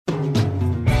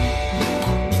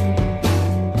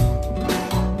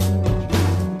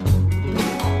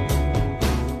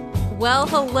Well,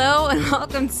 hello and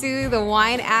welcome to the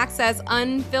Wine Access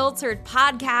Unfiltered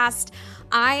podcast.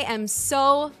 I am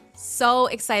so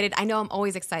excited. I know I'm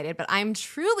always excited, but I'm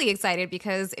truly excited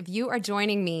because if you are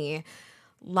joining me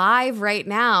live right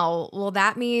now, well,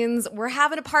 that means we're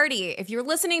having a party. If you're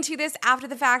listening to this after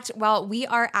the fact, well, we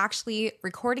are actually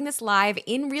recording this live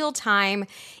in real time.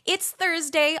 It's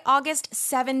Thursday, August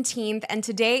 17th, and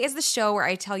today is the show where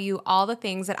I tell you all the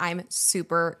things that I'm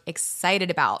super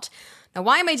excited about. Now,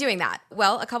 why am I doing that?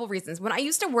 Well, a couple reasons. When I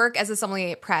used to work as a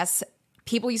sommelier at Press,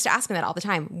 people used to ask me that all the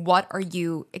time. What are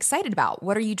you excited about?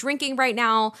 What are you drinking right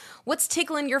now? What's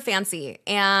tickling your fancy?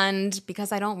 And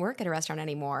because I don't work at a restaurant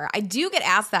anymore, I do get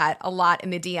asked that a lot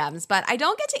in the DMs, but I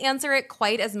don't get to answer it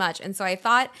quite as much. And so I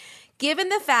thought, given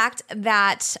the fact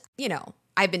that,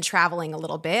 I've been traveling a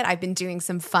little bit, I've been doing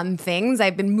some fun things,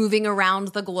 I've been moving around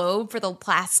the globe for the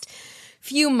past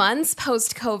few months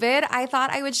post-COVID, I thought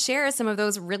I would share some of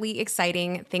those really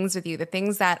exciting things with you, the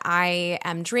things that I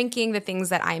am drinking, the things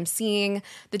that I'm seeing,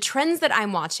 the trends that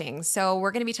I'm watching. So we're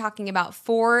going to be talking about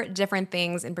 4 different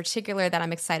things in particular that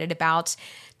I'm excited about.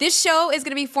 This show is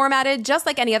going to be formatted just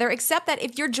like any other, except that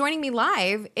if you're joining me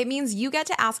live, it means you get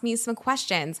to ask me some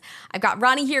questions. I've got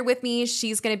Ronnie here with me.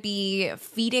 She's going to be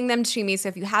feeding them to me. So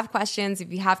if you have questions,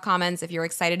 if you have comments, if you're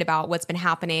excited about what's been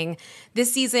happening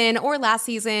this season or last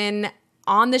season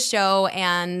on the show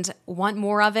and want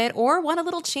more of it or want a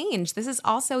little change, this is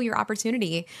also your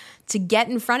opportunity to get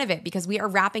in front of it because we are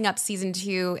wrapping up season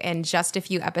 2 in just a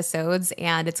few episodes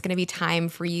and it's going to be time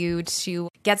for you to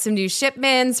get some new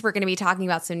shipments. We're going to be talking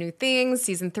about some new things.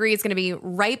 Season 3 is going to be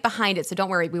right behind it, so don't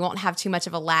worry, we won't have too much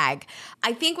of a lag.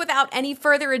 I think without any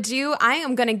further ado, I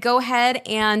am going to go ahead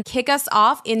and kick us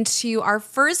off into our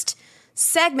first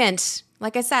segment.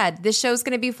 Like I said, this show's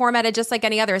going to be formatted just like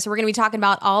any other. So we're going to be talking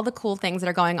about all the cool things that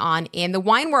are going on in the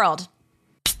wine world.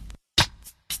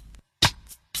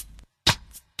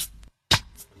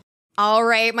 All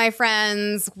right, my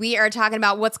friends, we are talking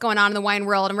about what's going on in the wine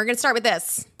world, and we're going to start with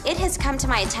this. It has come to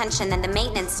my attention that the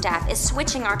maintenance staff is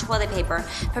switching our toilet paper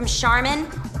from Charmin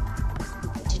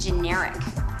to generic.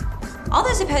 All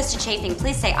those opposed to chafing,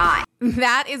 please say aye.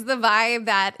 That is the vibe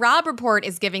that Robb Report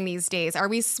is giving these days. Are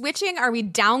we switching? Are we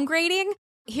downgrading?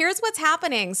 Here's what's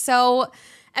happening. So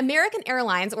American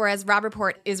Airlines, or as Robb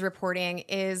Report is reporting,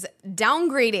 is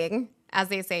downgrading, as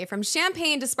they say, from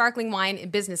champagne to sparkling wine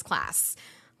in business class.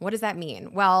 What does that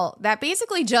mean? Well, that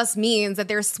basically just means that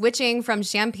they're switching from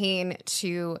champagne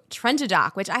to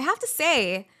Trentedoc, which I have to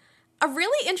say, a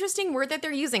really interesting word that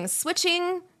they're using.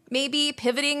 Switching, maybe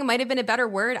pivoting might have been a better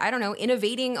word. I don't know.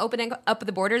 Innovating, opening up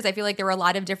the borders. I feel like there were a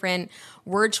lot of different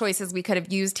word choices we could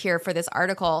have used here for this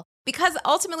article because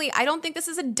ultimately I don't think this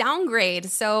is a downgrade.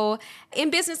 So in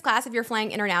business class, if you're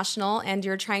flying international and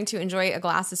you're trying to enjoy a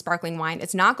glass of sparkling wine,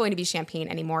 it's not going to be champagne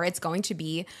anymore. It's going to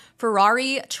be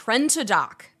Ferrari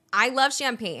Trentedoc. I love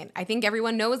champagne. I think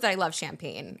everyone knows that I love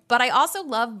champagne, but I also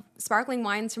love sparkling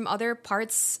wines from other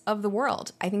parts of the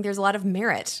world. I think there's a lot of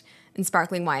merit in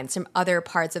sparkling wines from other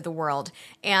parts of the world.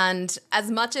 And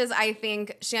as much as I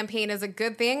think champagne is a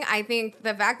good thing, I think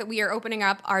the fact that we are opening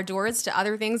up our doors to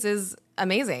other things is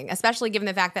amazing, especially given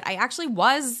the fact that I actually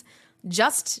was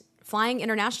just flying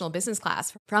international business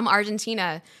class from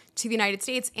Argentina to the United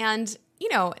States. And,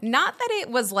 not that it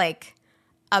was like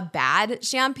a bad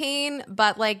champagne,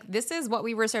 but like this is what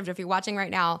we were served. If you're watching right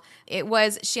now, it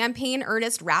was Champagne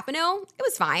Ernest Rapinoe. It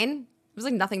was fine. It was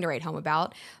like nothing to write home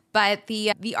about. But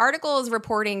the article is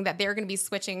reporting that they're going to be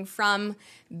switching from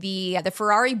the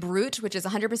Ferrari Brut, which is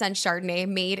 100% Chardonnay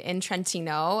made in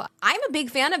Trentino. I'm a big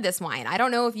fan of this wine. I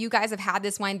don't know if you guys have had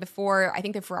this wine before. I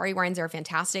think the Ferrari wines are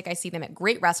fantastic. I see them at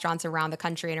great restaurants around the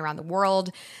country and around the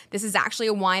world. This is actually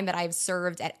a wine that I've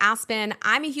served at Aspen.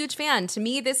 I'm a huge fan. To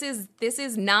me, this is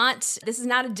not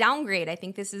a downgrade. I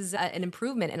think this is an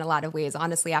improvement in a lot of ways,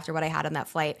 honestly, after what I had on that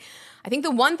flight. I think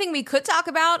the one thing we could talk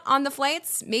about on the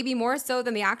flights, maybe more so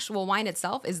than the actual wine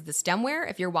itself, is the stemware.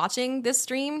 If you're watching this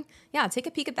stream, yeah, take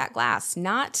a peek at that glass.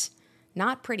 Not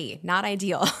pretty, not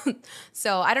ideal.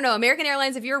 So I don't know, American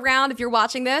Airlines, if you're around, if you're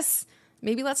watching this,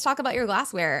 maybe let's talk about your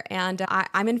glassware. And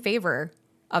I'm in favor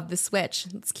of the switch.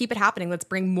 Let's keep it happening. Let's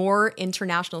bring more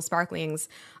international sparklings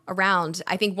around.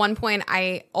 I think one point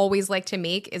I always like to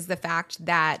make is the fact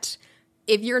that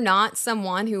if you're not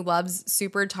someone who loves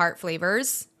super tart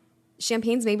flavors,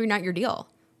 champagne's maybe not your deal.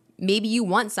 Maybe you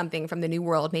want something from the New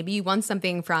World. Maybe you want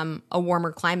something from a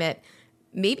warmer climate.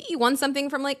 Maybe you want something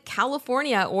from like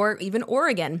California or even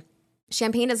Oregon.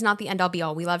 Champagne is not the end all be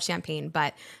all. We love champagne,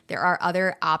 but there are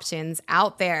other options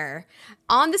out there.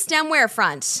 On the stemware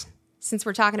front, since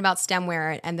we're talking about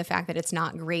stemware and the fact that it's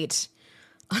not great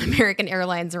on American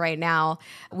Airlines right now,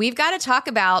 we've got to talk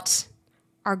about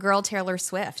our girl Taylor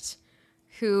Swift,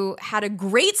 who had a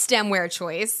great stemware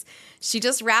choice. She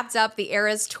just wrapped up the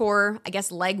Eras Tour, I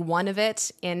guess leg one of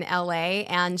it in LA,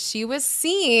 and she was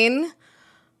seen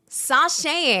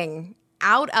sashaying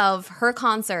out of her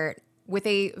concert with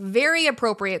a very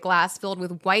appropriate glass filled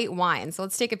with white wine. So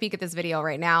let's take a peek at this video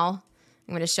right now.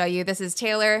 I'm going to show you. This is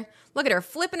Taylor. Look at her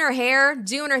flipping her hair,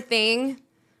 doing her thing,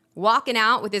 walking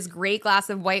out with this great glass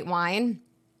of white wine.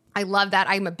 I love that.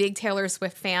 I'm a big Taylor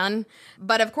Swift fan.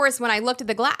 But of course, when I looked at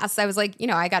the glass, I was like,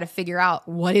 I got to figure out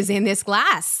what is in this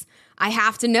glass. I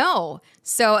have to know.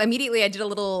 So immediately I did a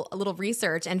little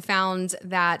research and found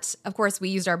that, of course, we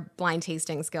used our blind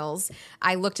tasting skills.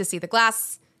 I looked to see the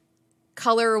glass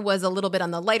color was a little bit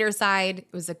on the lighter side.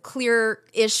 It was a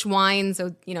clear-ish wine,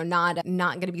 so not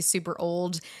going to be super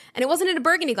old. And it wasn't in a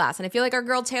burgundy glass. And I feel like our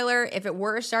girl Taylor, if it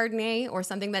were a Chardonnay or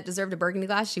something that deserved a burgundy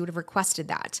glass, she would have requested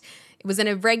that. It was in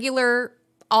a regular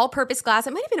all-purpose glass.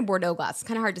 It might have been a Bordeaux glass. It's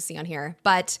kind of hard to see on here,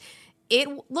 but it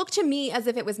looked to me as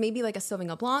if it was maybe like a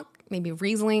Sauvignon Blanc, maybe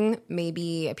Riesling,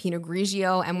 maybe a Pinot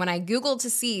Grigio. And when I Googled to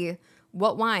see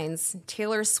what wines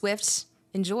Taylor Swift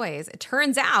enjoys, it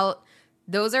turns out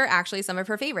those are actually some of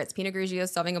her favorites: Pinot Grigio,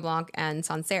 Sauvignon Blanc, and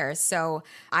Sancerre. So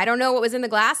I don't know what was in the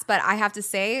glass, but I have to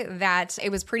say that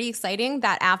it was pretty exciting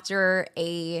that after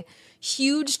a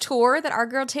huge tour that our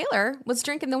girl Taylor was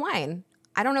drinking the wine.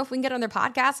 I don't know if we can get on their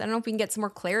podcast. I don't know if we can get some more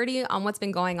clarity on what's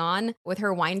been going on with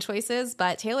her wine choices.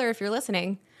 But Taylor, if you're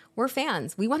listening, we're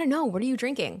fans. We want to know, what are you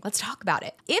drinking? Let's talk about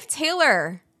it. If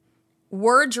Taylor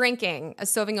were drinking a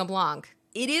Sauvignon Blanc,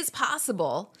 it is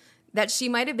possible that she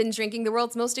might have been drinking the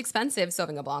world's most expensive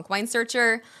Sauvignon Blanc. Wine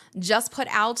Searcher just put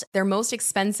out their most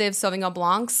expensive Sauvignon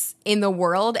Blancs in the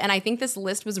world, and I think this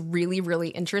list was really, really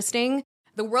interesting.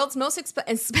 The world's most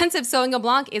expensive Sauvignon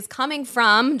Blanc is coming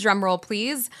from, drumroll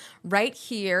please, right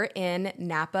here in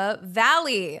Napa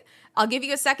Valley. I'll give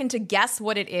you a second to guess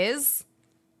what it is.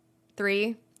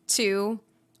 3, 2,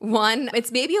 1.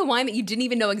 It's maybe a wine that you didn't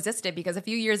even know existed, because a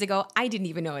few years ago, I didn't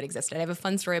even know it existed. I have a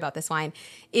fun story about this wine.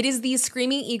 It is the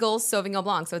Screaming Eagle Sauvignon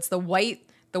Blanc. So it's the white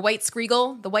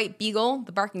Screagle, the white beagle,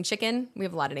 the barking chicken. We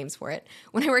have a lot of names for it.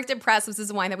 When I worked at Press, this is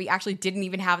a wine that we actually didn't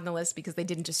even have on the list because they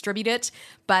didn't distribute it.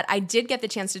 But I did get the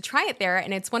chance to try it there,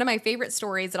 and it's one of my favorite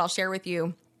stories that I'll share with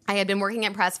you. I had been working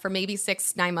at Press for maybe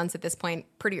 6-9 months at this point,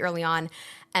 pretty early on.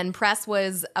 And Press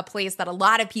was a place that a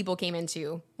lot of people came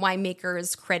into: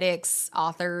 winemakers, critics,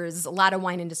 authors, a lot of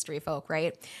wine industry folk,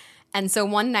 right? And so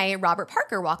one night, Robert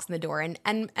Parker walks in the door,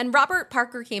 and Robert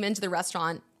Parker came into the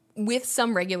restaurant with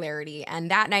some regularity. And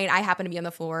that night, I happened to be on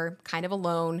the floor, kind of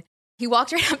alone. He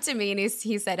walked right up to me and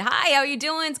he said, "Hi, how you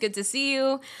doing? It's good to see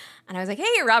you." And I was like,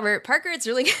 "Hey, Robert Parker, it's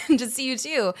really good to see you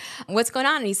too. What's going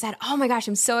on?" And he said, "Oh my gosh,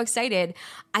 I'm so excited.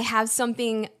 I have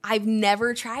something I've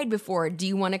never tried before. Do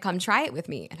you want to come try it with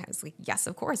me?" And I was like, "Yes,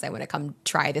 of course. I want to come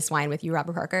try this wine with you,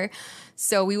 Robert Parker."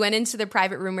 So we went into the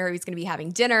private room where he was going to be having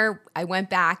dinner. I went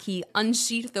back. He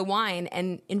unsheathed the wine,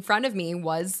 and in front of me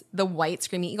was the white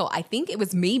Screaming Eagle. I think it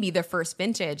was maybe the first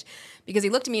vintage, because he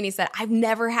looked at me and he said, "I've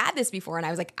never had this before." And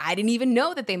I was like, "I didn't even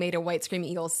know that they made a white Screaming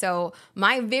Eagle." So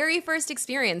my very first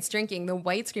experience drinking the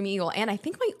white Screaming Eagle, and I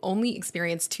think my only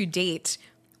experience to date,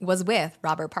 was with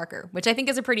Robert Parker, which I think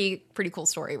is a pretty cool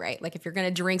story, right? Like, if you're going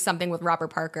to drink something with Robert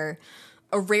Parker,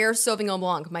 a rare Sauvignon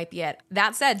Blanc might be it.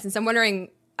 That said, since I'm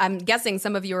guessing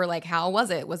some of you are like, how was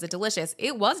it? Was it delicious?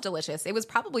 It was delicious. It was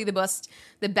probably the best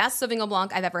Sauvignon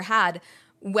Blanc I've ever had.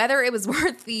 Whether it was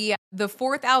worth the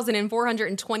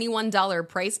 $4,421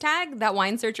 price tag that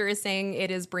Wine Searcher is saying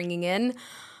it is bringing in,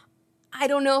 I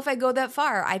don't know if I go that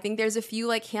far. I think there's a few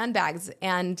like handbags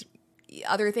and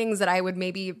other things that I would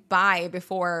maybe buy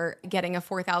before getting a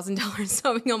 $4,000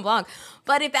 Sauvignon Blanc.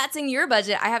 But if that's in your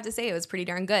budget, I have to say it was pretty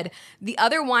darn good. The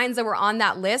other wines that were on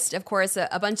that list, of course,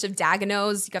 a bunch of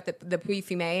Dagenauts. You got the Puy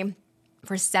Fumé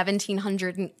for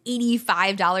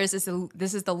 $1,785.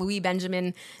 This is the Louis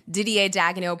Benjamin Didier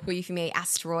Dagenau Puy Fumé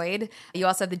Asteroid. You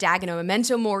also have the Dagenau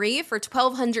Memento Mori for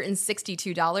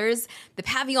 $1,262. The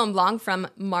Pavillon Blanc from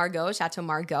Margaux, Chateau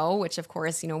Margaux, which of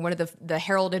course, one of the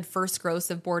heralded first gross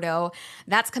of Bordeaux.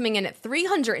 That's coming in at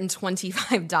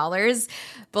 $325.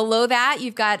 Below that,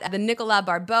 you've got the Nicolas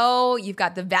Barbeau. You've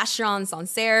got the Vacheron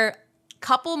Sancerre.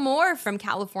 Couple more from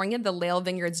California, the Lale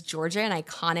Vineyards Georgia, an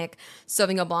iconic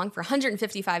Sauvignon Blanc for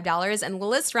 $155. And the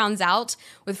list rounds out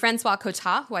with Francois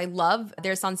Cotat, who I love,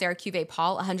 their Sancerre Cuvée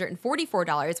Paul,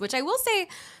 $144, which I will say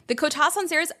the Cotat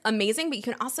Sancerre is amazing, but you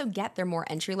can also get their more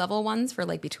entry-level ones for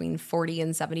like between $40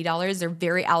 and $70. They're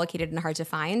very allocated and hard to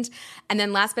find. And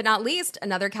then last but not least,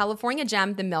 another California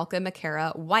gem, the Melka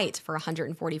Macara White for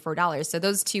 $144. So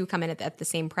those two come in at the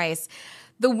same price.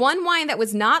 The one wine that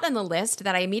was not on the list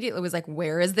that I immediately was like,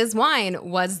 where is this wine?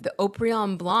 Was the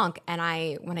Haut-Brion Blanc. And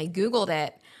when I Googled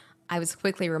it, I was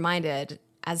quickly reminded,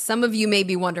 as some of you may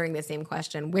be wondering the same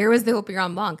question, where was the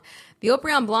Haut-Brion Blanc? The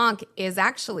Haut-Brion Blanc is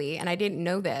actually, and I didn't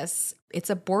know this, it's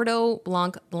a Bordeaux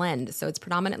Blanc blend. So it's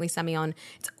predominantly Semillon.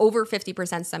 It's over 50%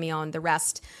 Semillon, the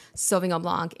rest Sauvignon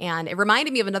Blanc. And it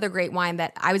reminded me of another great wine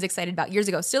that I was excited about years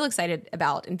ago, still excited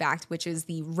about, in fact, which is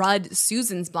the Rudd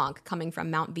Susan's Blanc coming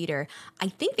from Mount Veeder. I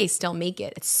think they still make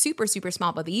it. It's super, super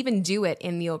small, but they even do it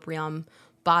in the Haut-Brion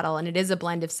bottle, and it is a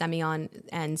blend of Semillon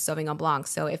and Sauvignon Blanc.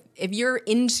 So if you're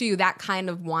into that kind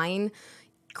of wine,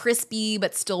 crispy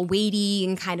but still weighty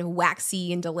and kind of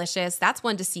waxy and delicious, that's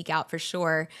one to seek out for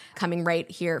sure, coming right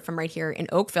here in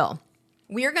Oakville.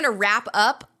 We are going to wrap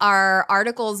up our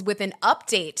articles with an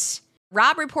update.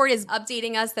 Robb Report is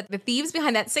updating us that the thieves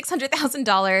behind that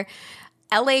 $600,000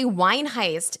 LA wine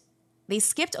heist, they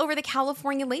skipped over the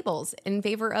California labels in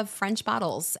favor of French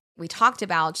bottles. We talked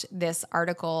about this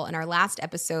article in our last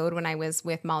episode when I was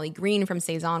with Molly Green from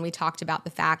Saison. We talked about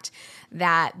the fact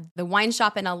that the wine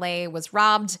shop in LA was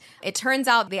robbed. It turns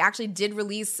out they actually did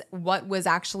release what was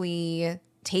actually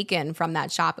taken from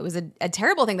that shop. It was a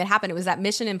terrible thing that happened. It was that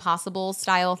Mission Impossible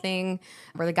style thing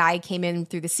where the guy came in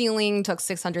through the ceiling, took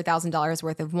 $600,000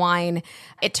 worth of wine.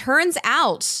 It turns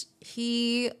out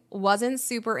he wasn't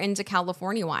super into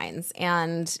California wines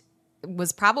and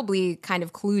was probably kind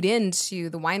of clued into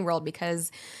the wine world,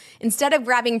 because instead of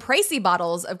grabbing pricey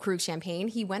bottles of Krug champagne,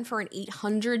 he went for an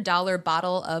 $800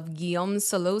 bottle of Guillaume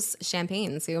Sellos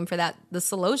champagne. So he went for the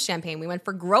Sellos champagne. We went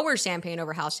for grower champagne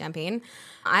over house champagne.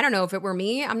 I don't know if it were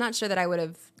me. I'm not sure that I would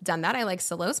have done that. I like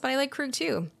Sellos, but I like Krug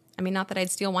too. I mean, not that I'd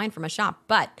steal wine from a shop,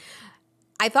 but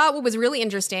I thought what was really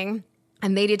interesting,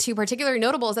 and they did too, particularly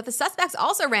notable, is that the suspects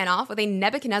also ran off with a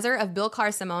Nebuchadnezzar of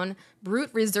Bilkar Simon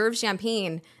Brut Reserve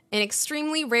Champagne, an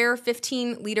extremely rare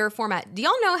 15-liter format. Do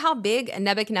y'all know how big a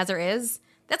Nebuchadnezzar is?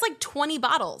 That's like 20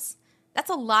 bottles. That's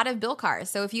a lot of Bilkar.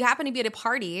 So if you happen to be at a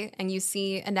party and you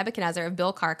see a Nebuchadnezzar of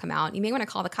Bilkar come out, you may want to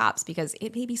call the cops because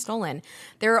it may be stolen.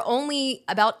 There are only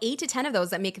about 8 to 10 of those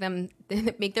that make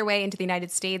their way into the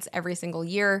United States every single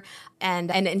year,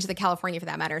 and into the California for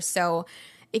that matter. So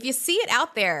if you see it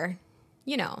out there,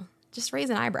 just raise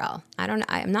an eyebrow.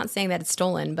 I'm not saying that it's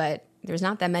stolen, but there's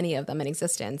not that many of them in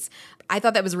existence. I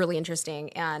thought that was really interesting,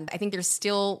 and I think they're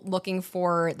still looking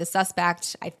for the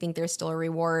suspect. I think there's still a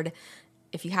reward.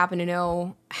 If you happen to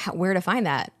know where to find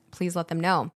that, please let them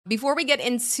know. Before we get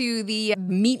into the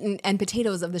meat and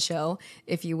potatoes of the show,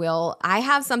 if you will, I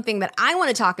have something that I want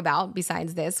to talk about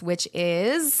besides this, which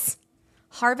is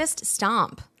Harvest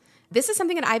Stomp. This is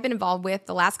something that I've been involved with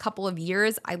the last couple of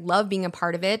years. I love being a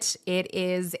part of it. It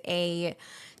is a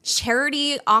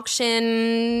charity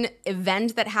auction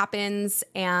event that happens,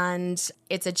 and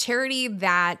it's a charity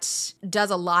that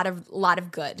does a lot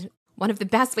of good. One of the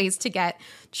best ways to get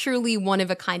truly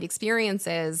one-of-a-kind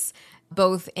experiences,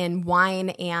 both in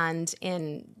wine and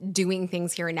in doing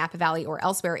things here in Napa Valley or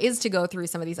elsewhere, is to go through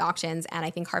some of these auctions. And I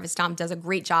think Harvest Stomp does a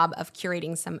great job of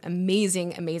curating some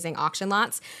amazing, amazing auction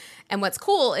lots. And what's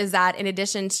cool is that in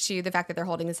addition to the fact that they're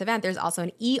holding this event, there's also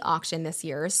an e-auction this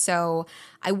year. So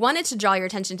I wanted to draw your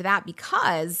attention to that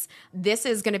because this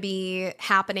is going to be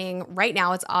happening right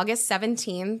now. It's August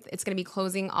 17th. It's going to be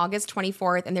closing August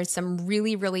 24th. And there's some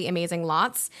really, really amazing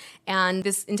lots. And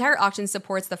this entire auction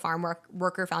supports the Farm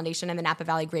Worker Foundation and the Napa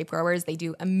Valley Grape Growers. They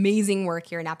do amazing work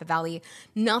here in Napa Valley.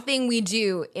 Nothing we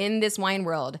do in this wine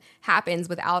world happens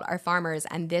without our farmers.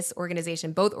 And this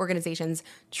organization, both organizations,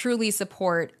 truly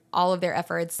support all of their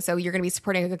efforts. So you're going to be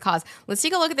supporting a good cause. Let's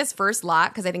take a look at this first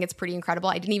lot because I think it's pretty incredible.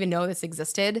 I didn't even know this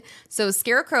existed. So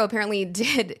Scarecrow apparently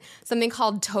did something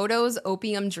called Toto's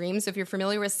Opium Dream. So if you're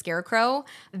familiar with Scarecrow,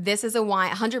 this is a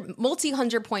wine,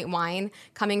 multi-100 point wine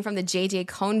coming from the J.J.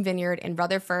 Cohn Vineyard in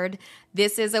Rutherford.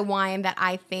 This is a wine that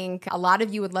I think a lot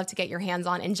of you would love to get your hands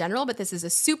on in general, but this is a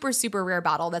super, super rare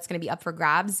bottle that's going to be up for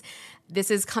grabs.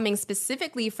 This is coming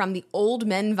specifically from the Old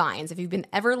Men Vines. If you've been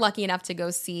ever lucky enough to go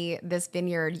see this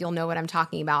vineyard, you'll know what I'm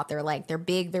talking about. They're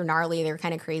big, they're gnarly, they're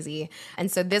kind of crazy. And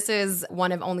so this is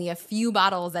one of only a few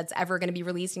bottles that's ever going to be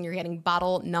released, and you're getting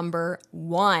bottle number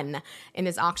 1 in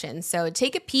this auction. So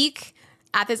take a peek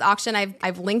at this auction.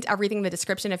 I've linked everything in the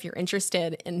description if you're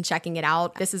interested in checking it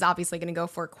out. This is obviously going to go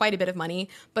for quite a bit of money,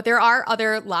 but there are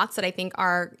other lots that I think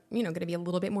are, going to be a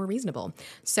little bit more reasonable.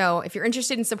 So if you're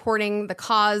interested in supporting the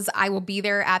cause, I will be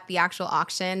there at the actual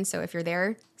auction. So if you're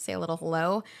there, say a little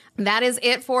hello. That is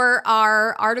it for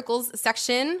our articles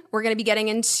section. We're going to be getting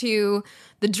into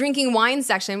the drinking wine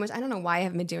section, which I don't know why I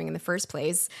haven't been doing in the first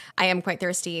place. I am quite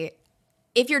thirsty.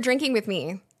 If you're drinking with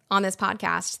me on this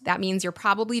podcast, that means you're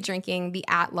probably drinking the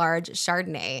at-large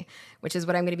Chardonnay, which is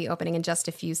what I'm going to be opening in just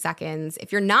a few seconds.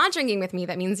 If you're not drinking with me,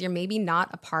 that means you're maybe not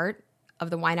a part of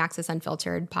the Wine Access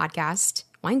Unfiltered podcast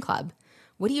wine club.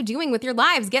 What are you doing with your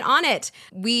lives? Get on it.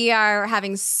 We are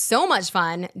having so much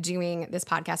fun doing this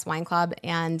podcast wine club.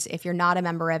 And if you're not a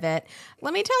member of it,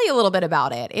 let me tell you a little bit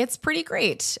about it. It's pretty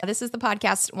great. This is the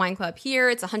podcast wine club here.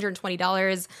 It's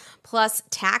 $120 plus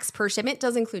tax per shipment.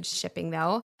 Does include shipping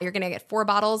though. You're going to get 4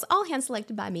 bottles, all hand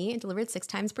selected by me and delivered 6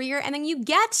 times per year. And then you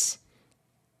get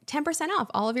 10%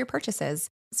 off all of your purchases.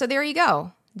 So there you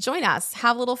go. Join us.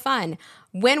 Have a little fun.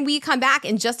 When we come back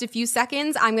in just a few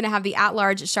seconds, I'm going to have the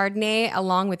at-large Chardonnay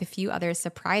along with a few other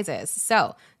surprises.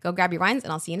 So go grab your wines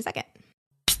and I'll see you in a second.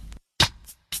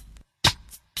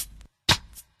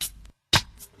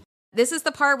 This is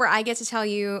the part where I get to tell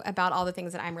you about all the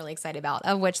things that I'm really excited about,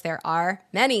 of which there are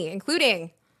many,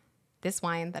 including this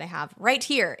wine that I have right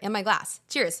here in my glass.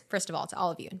 Cheers, first of all, to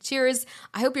all of you. Cheers.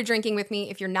 I hope you're drinking with me.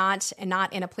 If you're not and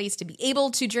not in a place to be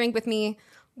able to drink with me,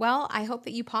 well, I hope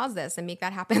that you pause this and make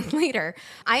that happen later.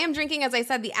 I am drinking, as I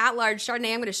said, the at-large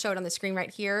Chardonnay. I'm going to show it on the screen right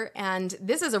here. And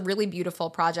this is a really beautiful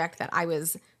project that I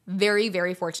was very,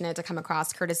 very fortunate to come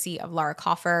across, courtesy of Laura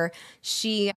Coffer.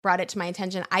 She brought it to my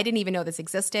attention. I didn't even know this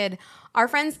existed. Our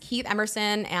friends Keith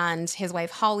Emerson and his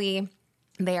wife Holly,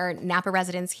 they are Napa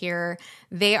residents here.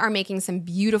 They are making some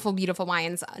beautiful, beautiful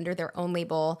wines under their own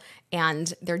label.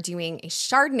 And they're doing a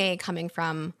Chardonnay coming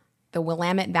from the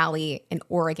Willamette Valley in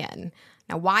Oregon.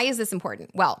 Now, why is this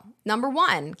important? Well, number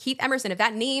one, Keith Emerson, if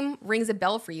that name rings a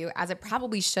bell for you, as it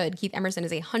probably should, Keith Emerson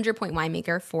is a 100-point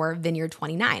winemaker for Vineyard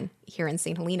 29 here in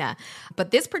St. Helena.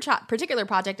 But this particular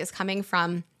project is coming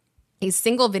from a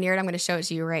single vineyard. I'm going to show it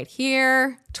to you right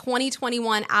here.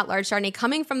 2021 at-large Chardonnay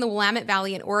coming from the Willamette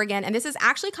Valley in Oregon. And this is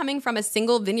actually coming from a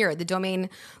single vineyard, the Domaine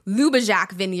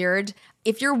Lubajac Vineyard.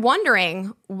 If you're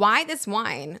wondering why this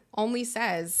wine only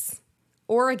says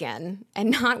Oregon and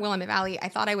not Willamette Valley, I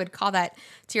thought I would call that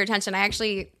to your attention. I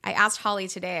asked Holly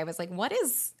today, I was like,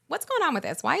 what's going on with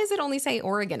this? Why does it only say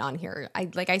Oregon on here?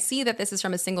 I see that this is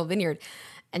from a single vineyard.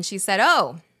 And she said,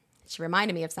 she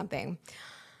reminded me of something.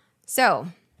 So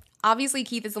obviously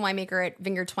Keith is the winemaker at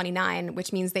Vineyard 29,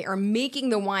 which means they are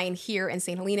making the wine here in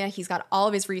St. Helena. He's got all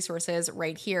of his resources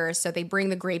right here. So they bring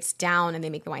the grapes down and they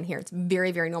make the wine here. It's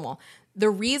very, very normal. The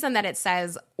reason that it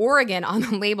says Oregon on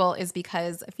the label is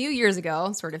because a few years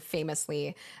ago, sort of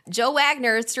famously, Joe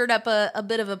Wagner stirred up a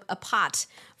bit of a pot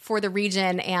for the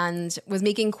region and was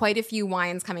making quite a few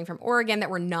wines coming from Oregon that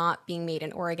were not being made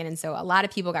in Oregon. And so a lot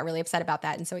of people got really upset about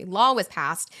that. And so a law was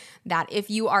passed that if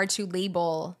you are to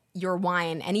label your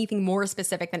wine anything more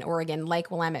specific than Oregon,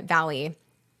 like Willamette Valley,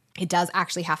 it does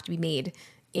actually have to be made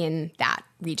in that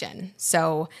region.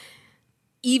 So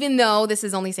even though this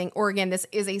is only saying Oregon, this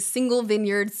is a single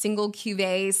vineyard, single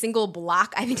cuvee, single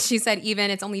block. I think she said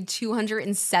even it's only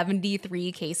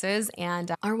 273 cases,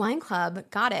 and our wine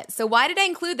club got it. So why did I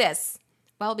include this?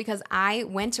 Well, because I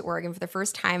went to Oregon for the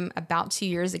first time about 2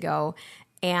 years ago.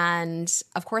 And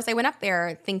of course I went up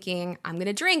there thinking I'm going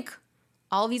to drink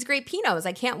all these great Pinots.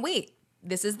 I can't wait.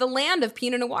 This is the land of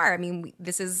Pinot Noir. I mean,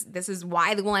 this is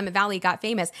why the Willamette Valley got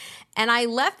famous. And I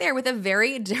left there with a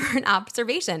very different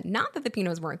observation. Not that the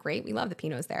Pinots weren't great. We love the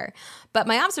Pinots there. But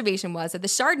my observation was that the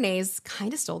Chardonnays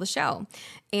kind of stole the show.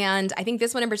 And I think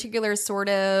this one in particular sort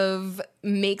of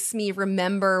makes me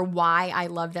remember why I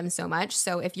love them so much.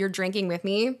 So if you're drinking with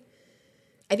me,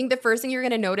 I think the first thing you're going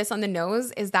to notice on the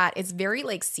nose is that it's very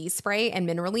like sea spray and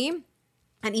minerally.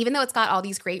 And even though it's got all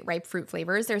these great ripe fruit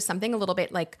flavors, there's something a little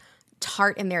bit like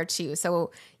tart in there too. So,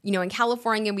 in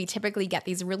California, we typically get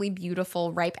these really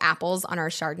beautiful ripe apples on our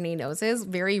Chardonnay noses.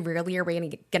 Very rarely are we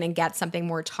going to get something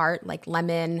more tart like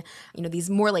lemon, these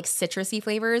more like citrusy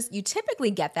flavors. You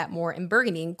typically get that more in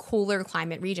Burgundy, in cooler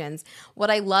climate regions. What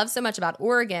I love so much about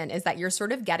Oregon is that you're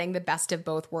sort of getting the best of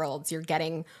both worlds. You're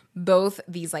getting both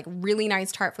these like really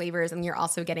nice tart flavors, and you're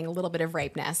also getting a little bit of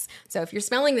ripeness. So if you're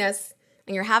smelling this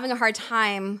and you're having a hard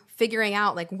time figuring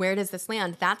out like, where does this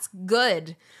land? That's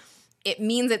good. It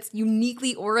means it's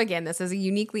uniquely Oregon. This is a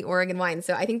uniquely Oregon wine.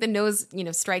 So I think the nose,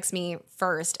 strikes me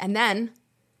first. And then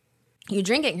you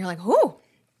drink it and you're like, ooh,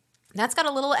 that's got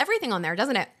a little everything on there,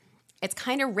 doesn't it? It's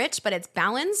kind of rich, but it's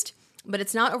balanced, but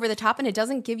it's not over the top, and it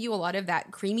doesn't give you a lot of that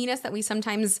creaminess that we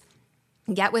sometimes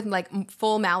get with like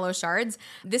full Malo Chards.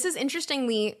 This is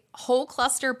interestingly whole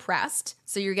cluster pressed.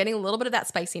 So you're getting a little bit of that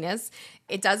spiciness.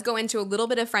 It does go into a little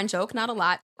bit of French oak, not a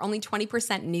lot. Only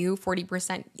 20% new,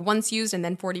 40% once used, and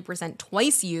then 40%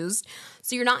 twice used.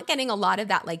 So you're not getting a lot of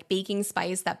that like baking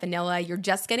spice, that vanilla. You're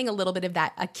just getting a little bit of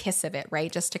that, a kiss of it,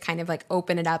 right? Just to kind of like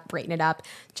open it up, brighten it up,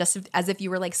 just as if you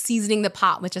were like seasoning the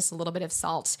pot with just a little bit of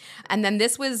salt. And then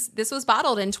this was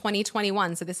bottled in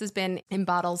 2021. So this has been in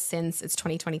bottles since it's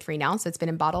 2023 now. So it's been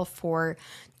in bottle for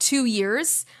 2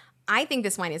 years. I think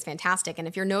this wine is fantastic. And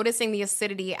if you're noticing the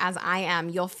acidity as I am,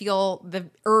 you'll feel the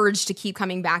urge to keep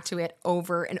coming back to it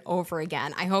over and over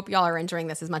again. I hope y'all are enjoying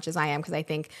this as much as I am, because I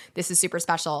think this is super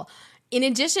special. In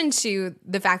addition to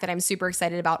the fact that I'm super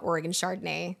excited about Oregon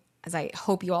Chardonnay, as I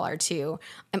hope you all are too,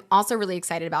 I'm also really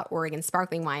excited about Oregon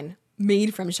sparkling wine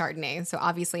made from Chardonnay. So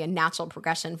obviously a natural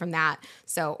progression from that.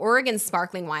 So Oregon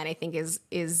sparkling wine, I think,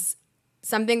 is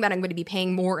something that I'm going to be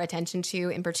paying more attention to.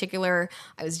 In particular,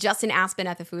 I was just in Aspen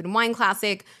at the Food and Wine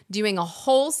Classic doing a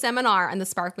whole seminar on the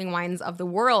sparkling wines of the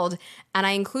world. And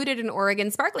I included an Oregon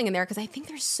sparkling in there because I think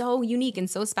they're so unique and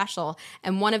so special.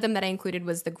 And one of them that I included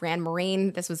was the Grand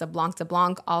Moraine. This was a Blanc de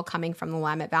Blanc, all coming from the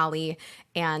Willamette Valley.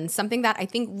 And something that I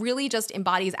think really just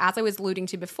embodies, as I was alluding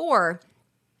to before,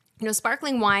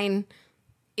 sparkling wine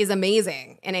is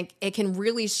amazing, and it can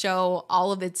really show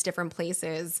all of its different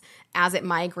places as it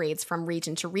migrates from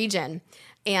region to region.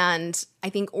 And I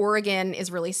think Oregon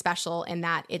is really special in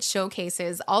that it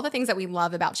showcases all the things that we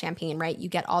love about Champagne, right? You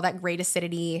get all that great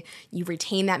acidity, you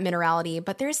retain that minerality,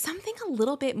 but there's something a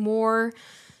little bit more,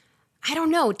 I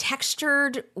don't know,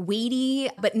 textured, weighty,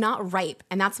 but not ripe.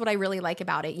 And that's what I really like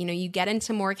about it. You get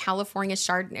into more California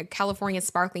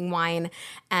sparkling wine,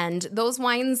 and those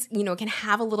wines, can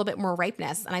have a little bit more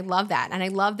ripeness. And I love that. And I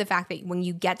love the fact that when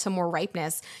you get to more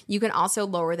ripeness, you can also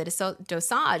lower the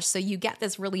dosage. So you get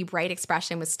this really bright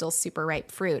expression with still super ripe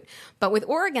fruit. But with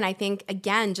Oregon, I think,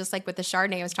 again, just like with the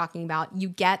Chardonnay I was talking about, you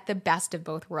get the best of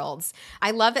both worlds. I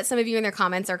love that some of you in their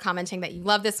comments are commenting that you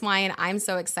love this wine. I'm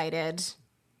so excited.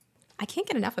 I can't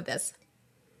get enough of this.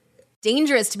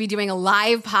 Dangerous to be doing a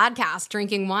live podcast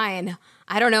drinking wine.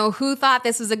 I don't know who thought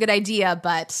this was a good idea,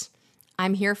 but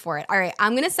I'm here for it. All right,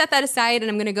 I'm going to set that aside,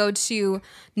 and I'm going to go to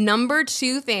number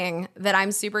 2 thing that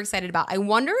I'm super excited about. I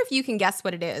wonder if you can guess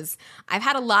what it is. I've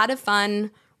had a lot of fun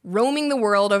roaming the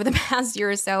world over the past year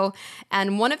or so,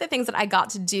 and one of the things that I got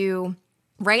to do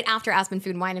right after Aspen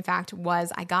Food and Wine, in fact,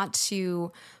 was I got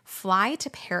to fly to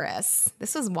Paris.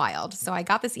 This was wild. So I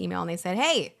got this email, and they said,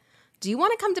 hey, do you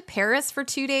want to come to Paris for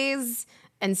 2 days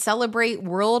and celebrate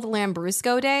World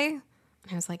Lambrusco Day?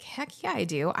 And I was like, heck yeah, I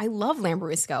do. I love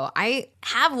Lambrusco. I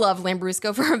have loved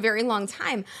Lambrusco for a very long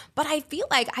time, but I feel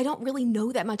like I don't really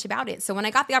know that much about it. So when I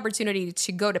got the opportunity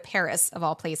to go to Paris, of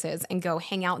all places, and go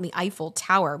hang out in the Eiffel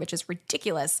Tower, which is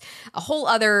ridiculous, a whole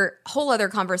other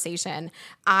conversation,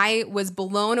 I was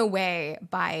blown away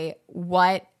by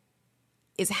what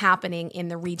is happening in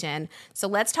the region. So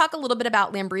let's talk a little bit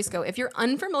about Lambrusco. If you're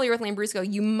unfamiliar with Lambrusco,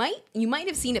 you might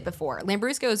have seen it before.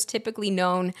 Lambrusco is typically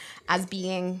known as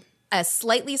being a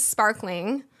slightly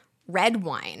sparkling red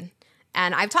wine.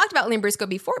 And I've talked about Lambrusco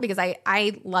before because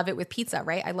I love it with pizza,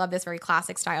 right? I love this very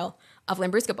classic style of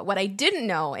Lambrusco. But what I didn't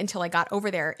know until I got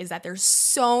over there is that there's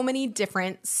so many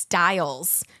different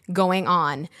styles going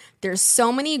on. There's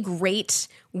so many great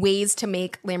ways to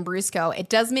make Lambrusco. It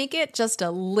does make it just a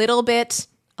little bit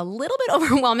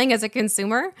overwhelming as a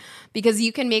consumer because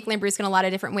you can make Lambrusco in a lot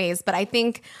of different ways. But I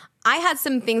think I had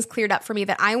some things cleared up for me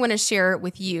that I want to share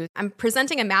with you. I'm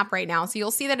presenting a map right now. So you'll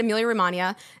see that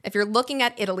Emilia-Romagna, if you're looking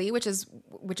at Italy, which is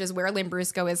where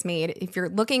Lambrusco is made, if you're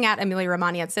looking at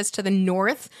Emilia-Romagna, it sits to the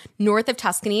north of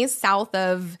Tuscany, south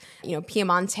of,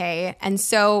 Piemonte. And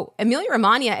so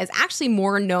Emilia-Romagna is actually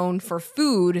more known for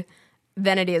food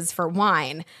than it is for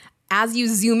wine. As you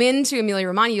zoom into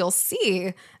Emilia-Romagna, you'll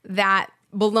see that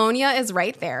Bologna is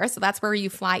right there. So that's where you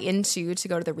fly into to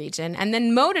go to the region. And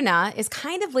then Modena is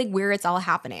kind of like where it's all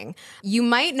happening. You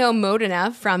might know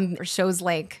Modena from shows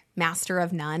like Master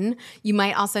of None. You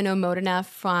might also know Modena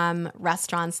from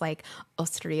restaurants like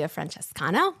Osteria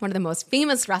Francescana, one of the most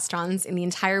famous restaurants in the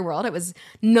entire world. It was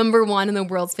number 1 in the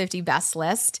world's 50 best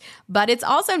list. But it's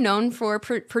also known for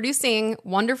producing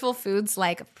wonderful foods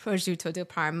like prosciutto di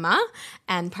Parma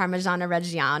and Parmigiano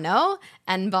Reggiano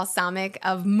and balsamic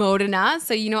of Modena.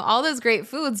 So, all those great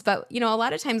foods. But, a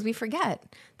lot of times we forget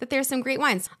that there's some great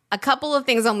wines. A couple of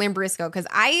things on Lambrusco, because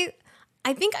I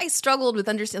think I struggled with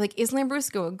understanding, is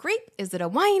Lambrusco a grape? Is it a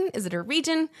wine? Is it a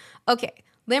region? Okay,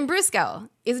 Lambrusco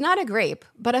is not a grape,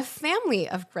 but a family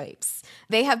of grapes.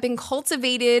 They have been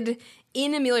cultivated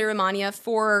in Emilia-Romagna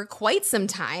for quite some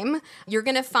time. You're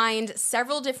going to find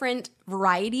several different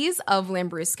varieties of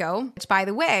Lambrusco, which, by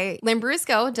the way,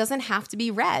 Lambrusco doesn't have to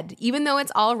be red. Even though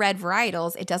it's all red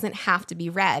varietals, it doesn't have to be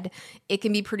red. It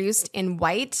can be produced in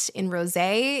white, in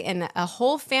rosé, in a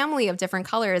whole family of different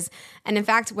colors. And in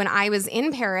fact, when I was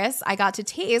in Paris, I got to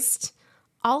taste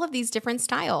all of these different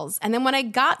styles. And then when I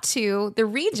got to the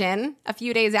region a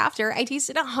few days after, I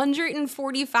tasted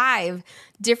 145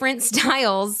 different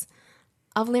styles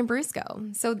of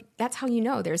Lambrusco. So that's how you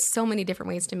know there's so many different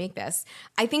ways to make this.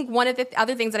 I think one of the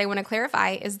other things that I want to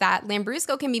clarify is that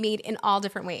Lambrusco can be made in all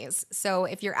different ways. So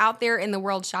if you're out there in the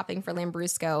world shopping for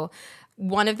Lambrusco,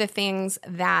 one of the things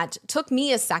that took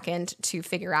me a second to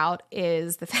figure out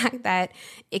is the fact that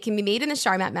it can be made in the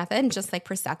Charmat method, just like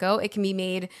Prosecco. It can be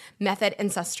made method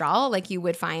ancestral, like you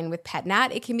would find with Pet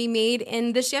Nat. It can be made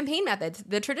in the Champagne method,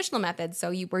 the traditional method,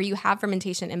 so where you have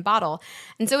fermentation in bottle.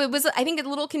 And so it was, I think, a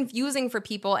little confusing for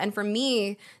people and for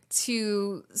me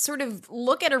to sort of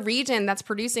look at a region that's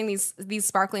producing these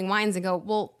sparkling wines and go,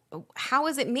 well, how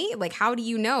is it made? Like, how do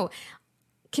you know?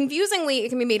 Confusingly, it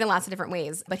can be made in lots of different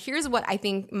ways. But here's what I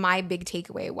think my big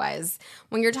takeaway was.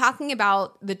 When you're talking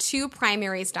about the two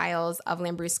primary styles of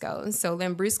Lambrusco, so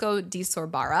Lambrusco di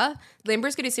Sorbara.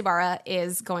 Lambrusco di Sorbara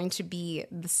is going to be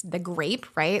the grape,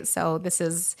 right? So this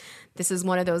is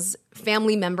one of those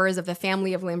family members of the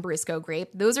family of Lambrusco grape.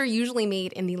 Those are usually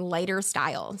made in the lighter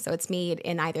style. So it's made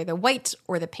in either the white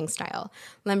or the pink style.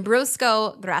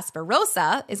 Lambrusco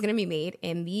Grasparosa is going to be made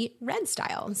in the red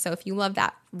style. So if you love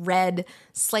that red,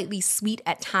 slightly sweet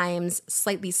at times,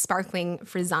 slightly sparkling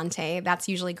frizzante, that's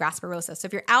usually Grasparosa. So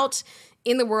if you're out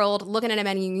in the world looking at a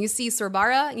menu and you see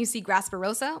Sorbara and you see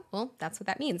Grasparosa, well, that's what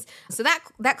that means. So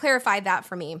that clarified that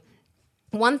for me.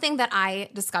 One thing that I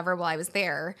discovered while I was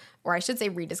there, or I should say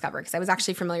rediscovered, because I was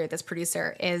actually familiar with this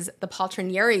producer, is the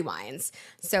Paltrinieri wines.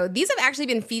 So these have actually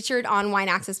been featured on Wine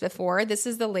Access before. This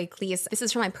is the Les Clis. This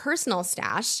is from my personal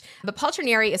stash. But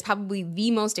Paltrinieri is probably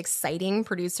the most exciting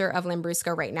producer of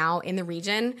Lambrusco right now in the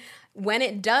region. When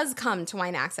it does come to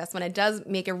Wine Access, when it does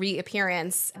make a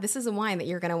reappearance, this is a wine that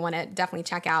you're going to want to definitely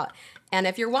check out. And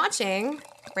if you're watching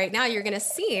right now, you're going to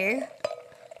see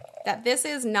that this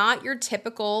is not your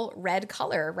typical red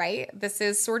color, right? This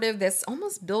is sort of this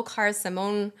almost Bilcar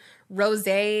Simon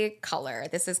rosé color.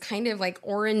 This is kind of like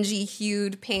orangey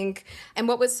hued pink. And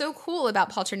what was so cool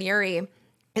about Paltrinieri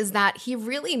is that he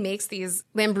really makes these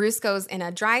Lambruscos in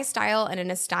a dry style and in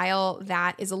a style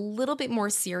that is a little bit more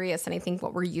serious than I think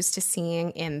what we're used to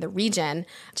seeing in the region.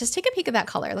 Just take a peek at that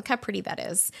color. Look how pretty that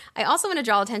is. I also want to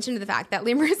draw attention to the fact that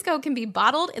Lambrusco can be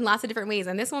bottled in lots of different ways.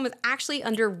 And this one was actually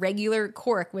under regular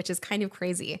cork, which is kind of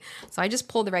crazy. So I just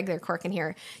pulled the regular cork in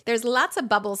here. There's lots of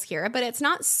bubbles here, but it's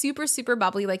not super, super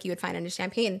bubbly like you would find in a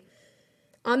champagne.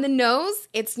 On the nose,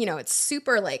 it's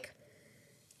super like,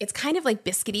 it's kind of like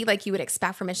biscuity like you would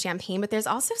expect from a champagne, but there's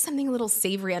also something a little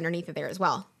savory underneath it there as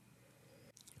well.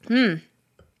 And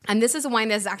this is a wine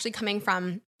that is actually coming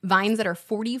from vines that are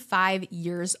 45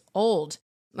 years old.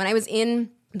 When I was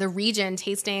in the region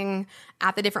tasting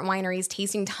at the different wineries,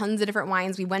 tasting tons of different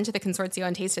wines, we went to the Consorzio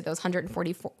and tasted those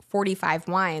 145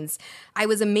 wines. I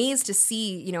was amazed to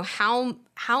see,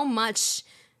 how much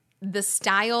the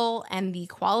style and the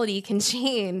quality can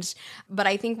change. But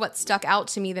I think what stuck out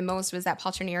to me the most was that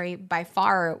Paltrinieri by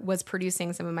far was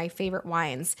producing some of my favorite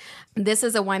wines. This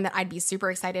is a wine that I'd be super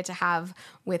excited to have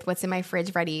with what's in my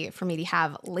fridge ready for me to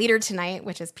have later tonight,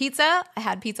 which is pizza. I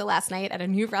had pizza last night at a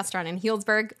new restaurant in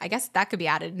Healdsburg. I guess that could be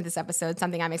added into this episode,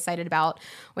 something I'm excited about,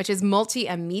 which is Molti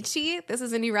Amici. This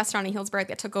is a new restaurant in Healdsburg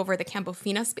that took over the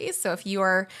Campofino space. So if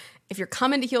you're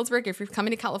coming to Healdsburg, if you're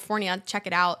coming to California, check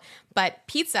it out. But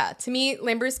pizza, to me,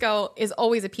 Lambrusco is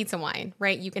always a pizza wine,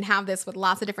 right? You can have this with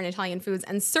lots of different Italian foods.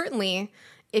 And certainly,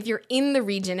 if you're in the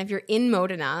region, if you're in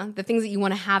Modena, the things that you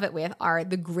want to have it with are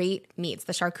the great meats,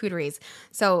 the charcuteries.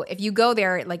 So if you go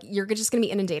there, like, you're just going to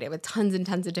be inundated with tons and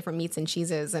tons of different meats and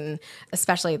cheeses, and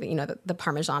especially the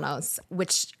Parmigianos,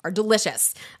 which are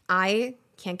delicious. I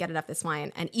can't get enough of this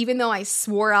wine. And even though I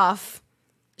swore off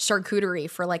charcuterie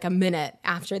for like a minute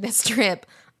after this trip,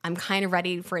 I'm kind of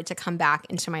ready for it to come back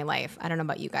into my life. I don't know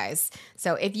about you guys.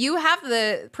 So if you have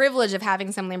the privilege of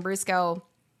having some Lambrusco,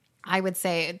 I would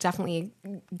say definitely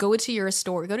go to your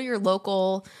store, go to your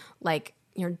local, like,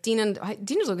 Dina's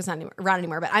Lucas not around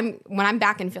anymore, but when I'm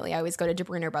back in Philly, I always go to De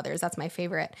Bruyne Brothers. That's my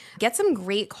favorite. Get some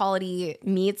great quality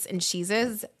meats and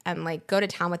cheeses and like go to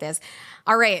town with this.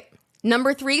 All right,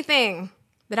 number 3 thing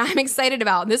that I'm excited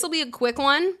about. This will be a quick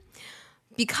one,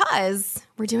 because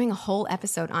we're doing a whole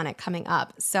episode on it coming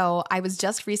up. So I was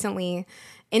just recently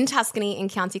in Tuscany in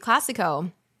Chianti Classico.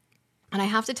 And I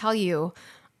have to tell you,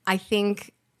 I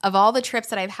think of all the trips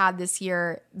that I've had this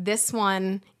year, this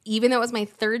one, even though it was my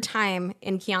third time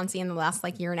in Chianti in the last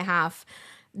year and a half,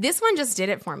 this one just did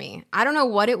it for me. I don't know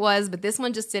what it was, but this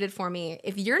one just did it for me.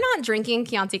 If you're not drinking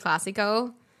Chianti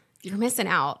Classico, you're missing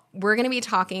out. We're going to be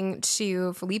talking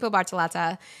to Filippo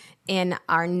Bartoletta in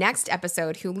our next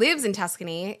episode, who lives in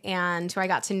Tuscany and who I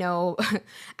got to know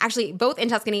actually both in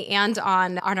Tuscany and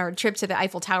on our trip to the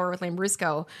Eiffel Tower with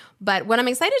Lambrusco. But what I'm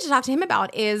excited to talk to him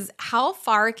about is how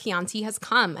far Chianti has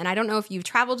come. And I don't know if you've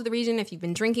traveled to the region, if you've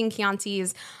been drinking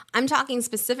Chiantis. I'm talking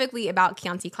specifically about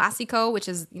Chianti Classico, which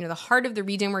is, the heart of the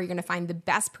region where you're going to find the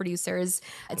best producers.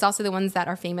 It's also the ones that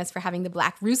are famous for having the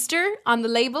black rooster on the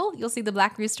label. You'll see the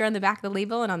black rooster on the back of the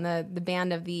label and on the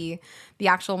band of the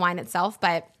actual wine itself.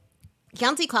 But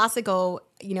Chianti Classico,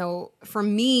 for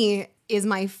me, is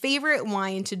my favorite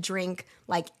wine to drink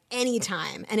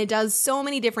anytime. And it does so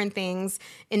many different things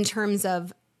in terms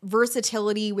of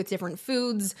versatility with different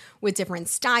foods, with different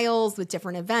styles, with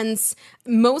different events.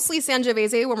 Mostly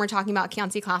Sangiovese when we're talking about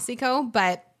Chianti Classico,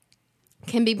 but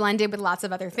can be blended with lots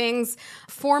of other things.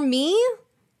 For me,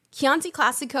 Chianti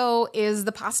Classico is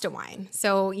the pasta wine.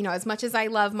 So, as much as I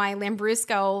love my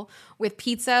Lambrusco with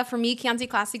pizza, for me, Chianti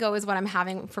Classico is what I'm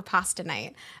having for pasta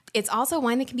night. It's also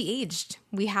wine that can be aged.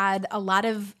 We had a lot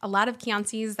of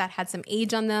Chiantis that had some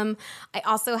age on them. I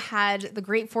also had the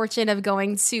great fortune of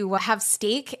going to have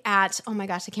steak at, oh my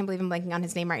gosh, I can't believe I'm blanking on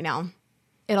his name right now.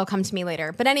 It'll come to me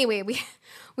later. But anyway,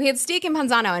 we had steak in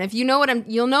Panzano, and if you'll know what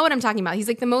I'm talking about. He's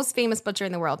the most famous butcher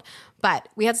in the world. But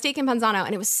we had steak in Panzano,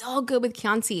 and it was so good with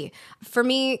Chianti. For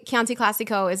me, Chianti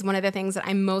Classico is one of the things that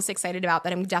I'm most excited about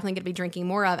that I'm definitely going to be drinking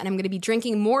more of, and I'm going to be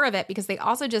drinking more of it because they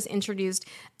also just introduced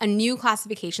a new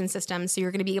classification system, so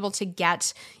you're going to be able to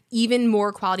get even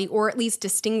more quality, or at least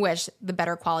distinguish the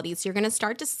better quality. So you're going to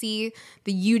start to see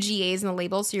the UGAs in the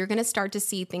label, so you're going to start to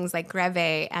see things like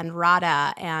Greve and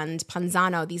Rada and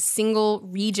Panzano, these single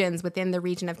regions within the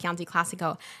region of Chianti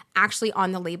Classico, actually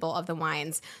on the label of the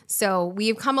wines. So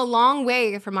we've come a long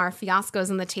way from our fiascos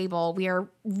on the table. We are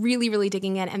really, really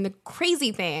digging in. And the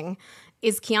crazy thing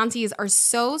is Chiantis are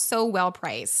so well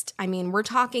priced. I mean, we're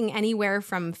talking anywhere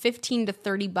from $15 to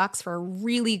 $30 for a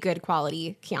really good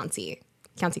quality Chianti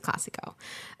Classico.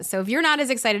 So if you're not as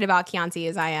excited about Chianti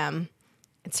as I am,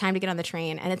 it's time to get on the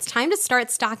train, and it's time to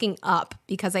start stocking up,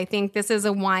 because I think this is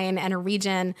a wine and a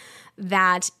region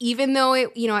that, even though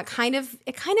it kind of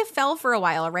fell for a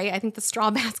while, right? I think the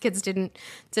straw baskets did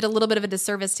a little bit of a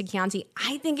disservice to Chianti.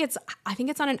 I think it's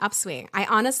on an upswing. I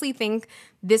honestly think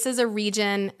this is a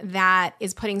region that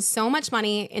is putting so much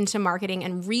money into marketing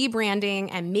and rebranding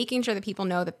and making sure that people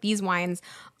know that these wines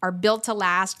are built to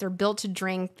last. They're built to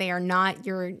drink. They are not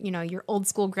your old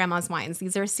school grandma's wines.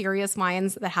 These are serious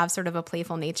wines that have sort of a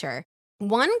playful nature.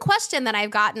 One question that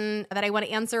I've gotten that I want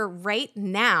to answer right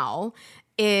now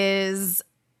is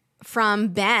from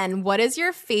Ben. What is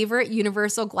your favorite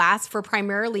universal glass for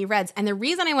primarily reds? And the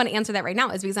reason I want to answer that right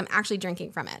now is because I'm actually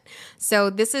drinking from it.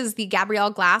 So this is the Gabrielle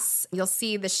glass. You'll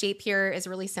see the shape here is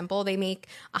really simple. They make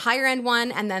a higher end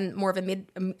one and then more of a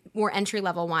more entry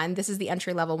level one. This is the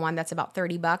entry level one that's about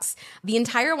 $30. The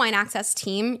entire Wine Access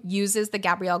team uses the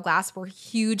Gabrielle glass. We're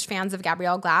huge fans of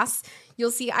Gabrielle glass.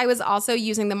 You'll see I was also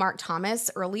using the Mark Thomas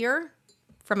earlier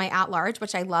for my at-large,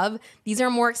 which I love. These are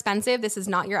more expensive. This is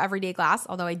not your everyday glass,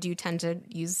 although I do tend to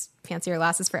use fancier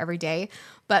glasses for every day.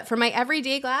 But for my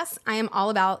everyday glass, I am all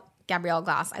about Gabrielle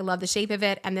glass. I love the shape of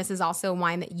it, and this is also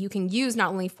wine that you can use not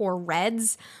only for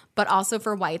reds, but also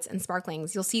for whites and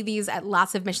sparklings. You'll see these at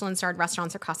lots of Michelin-starred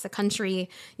restaurants across the country.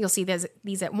 You'll see these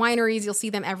at wineries. You'll see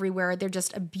them everywhere. They're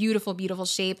just a beautiful, beautiful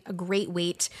shape, a great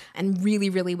weight, and really,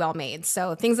 really well made.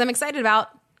 So things I'm excited about,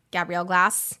 Gabrielle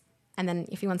glass. And then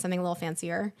if you want something a little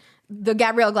fancier, the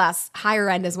Gabrielle glass, higher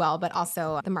end as well, but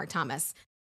also the Mark Thomas.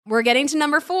 We're getting to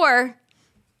number 4.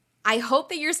 I hope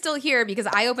that you're still here because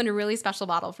I opened a really special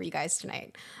bottle for you guys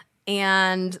tonight.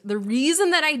 And the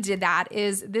reason that I did that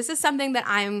is this is something that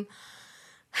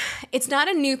it's not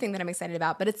a new thing that I'm excited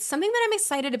about, but it's something that I'm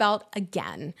excited about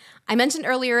again. I mentioned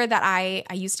earlier that I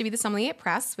used to be the sommelier at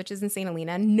Press, which is in St.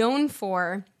 Helena, known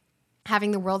for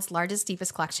having the world's largest,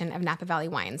 deepest collection of Napa Valley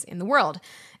wines in the world.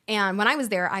 And when I was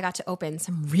there, I got to open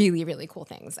some really, really cool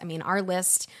things. I mean, our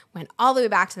list went all the way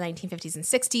back to the 1950s and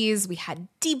 60s. We had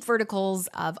deep verticals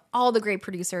of all the great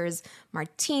producers,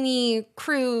 Martini,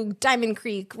 Krug, Diamond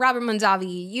Creek, Robert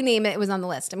Mondavi, you name it, it was on the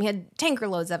list. And we had tanker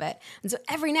loads of it. And so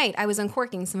every night I was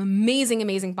uncorking some amazing,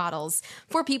 amazing bottles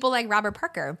for people like Robert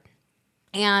Parker.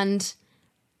 And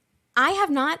I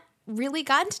have not really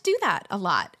gotten to do that a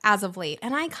lot as of late,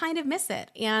 and I kind of miss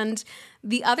it. And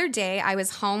the other day I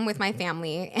was home with my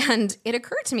family, and it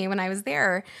occurred to me when I was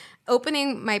there,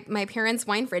 opening my parents'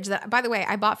 wine fridge that, by the way,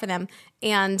 I bought for them,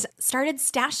 and started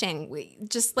stashing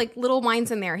just like little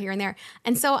wines in there, here and there.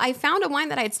 And so I found a wine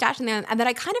that I had stashed in there and that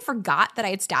I kind of forgot that I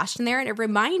had stashed in there. And it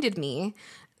reminded me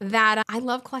that I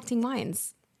love collecting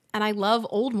wines and I love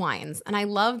old wines. And I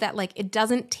love that like it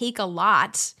doesn't take a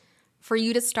lot for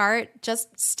you to start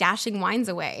just stashing wines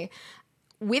away.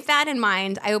 With that in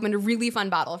mind, I opened a really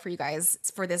fun bottle for you guys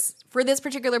for this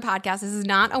particular podcast. This is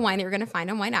not a wine that you're going to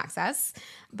find on Wine Access,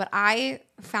 but I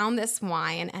found this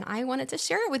wine and I wanted to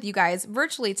share it with you guys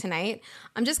virtually tonight.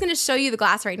 I'm just going to show you the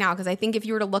glass right now because I think if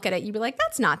you were to look at it, you'd be like,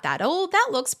 that's not that old. That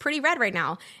looks pretty red right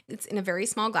now. It's in a very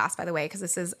small glass, by the way, because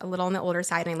this is a little on the older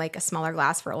side and I like a smaller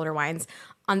glass for older wines.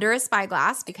 Under a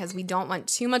spyglass because we don't want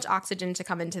too much oxygen to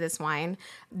come into this wine.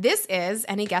 This is,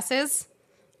 any guesses?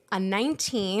 A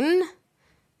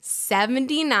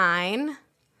 1979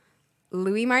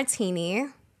 Louis Martini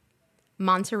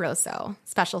Monterosso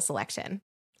special selection.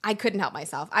 I couldn't help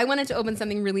myself. I wanted to open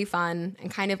something really fun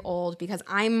and kind of old because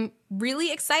I'm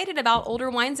really excited about older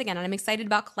wines again. And I'm excited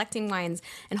about collecting wines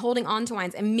and holding on to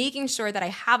wines and making sure that I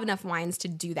have enough wines to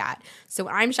do that. So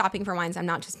when I'm shopping for wines, I'm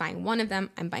not just buying one of them,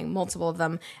 I'm buying multiple of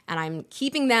them and I'm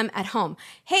keeping them at home.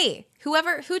 Hey, who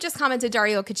just commented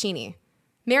Dario Caccini?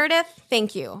 Meredith,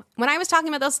 thank you. When I was talking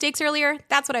about those steaks earlier,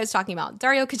 that's what I was talking about.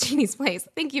 Dario Caccini's place.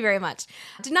 Thank you very much.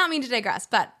 Did not mean to digress,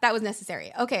 but that was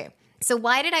necessary. Okay. So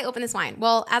why did I open this wine?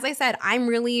 Well, as I said, I'm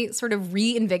really sort of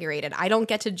reinvigorated. I don't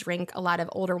get to drink a lot of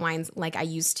older wines like I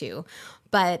used to.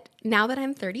 But now that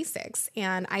I'm 36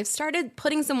 and I've started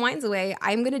putting some wines away,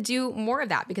 I'm going to do more of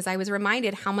that because I was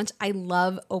reminded how much I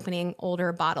love opening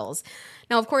older bottles.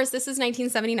 Now, of course, this is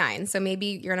 1979, so maybe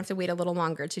you're going to have to wait a little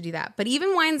longer to do that. But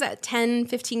even wines at 10,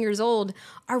 15 years old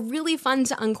are really fun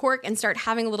to uncork and start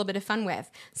having a little bit of fun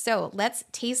with. So let's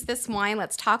taste this wine.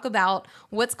 Let's talk about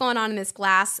what's going on in this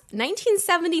glass.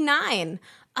 1979.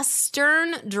 A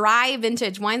stern, dry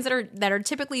vintage, wines that are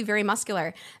typically very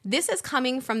muscular. This is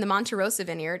coming from the Monterosso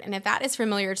vineyard, and if that is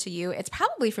familiar to you, it's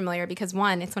probably familiar because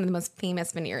one, it's one of the most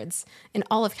famous vineyards in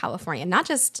all of California,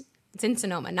 it's in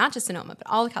Sonoma, not just Sonoma, but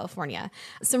all of California.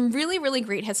 Some really, really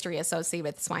great history associated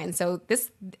with this wine. So this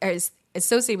is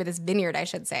associated with this vineyard, I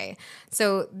should say.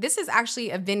 So this is actually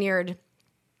a vineyard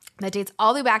that dates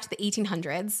all the way back to the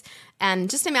 1800s. And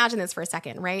just imagine this for a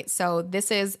second, right? So this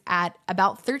is at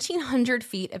about 1,300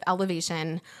 feet of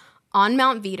elevation on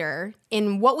Mount Veeder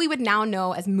in what we would now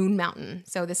know as Moon Mountain.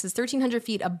 So this is 1,300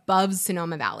 feet above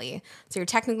Sonoma Valley. So you're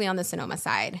technically on the Sonoma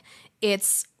side.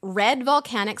 It's red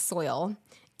volcanic soil.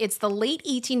 It's the late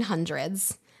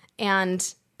 1800s.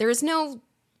 And there's no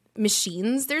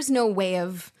machines. There's no way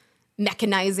of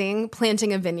mechanizing,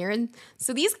 planting a vineyard.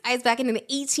 So these guys back in the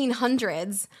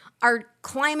 1800s are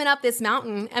climbing up this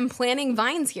mountain and planting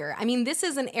vines here. I mean, this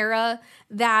is an era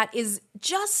that is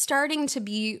just starting to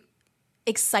be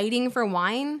exciting for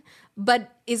wine,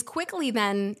 but is quickly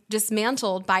then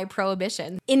dismantled by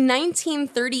Prohibition. In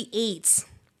 1938,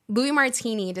 Louis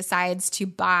Martini decides to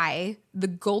buy the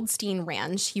Goldstein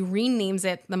Ranch. He renames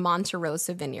it the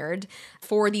Monterosso Vineyard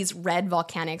for these red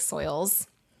volcanic soils.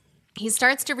 He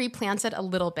starts to replant it a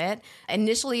little bit.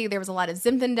 Initially, there was a lot of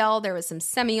Zinfandel. There was some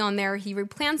Semillon there. He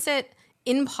replants it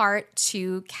in part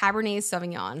to Cabernet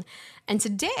Sauvignon. And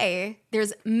today,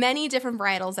 there's many different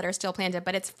varietals that are still planted,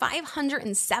 but it's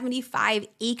 575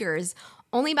 acres,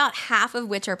 only about half of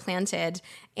which are planted.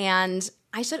 And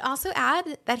I should also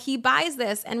add that he buys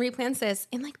this and replants this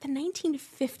in like the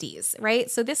 1950s, right?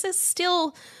 So this is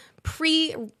still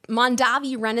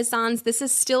pre-Mondavi Renaissance. This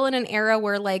is still in an era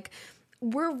where like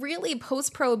we're really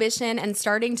post-Prohibition and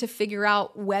starting to figure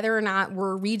out whether or not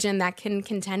we're a region that can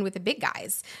contend with the big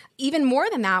guys. Even more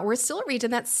than that, we're still a region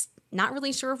that's not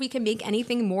really sure if we can make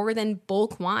anything more than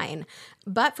bulk wine.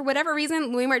 But for whatever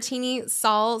reason, Louis Martini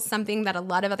saw something that a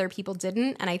lot of other people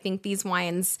didn't. And I think these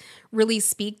wines really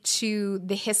speak to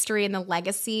the history and the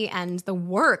legacy and the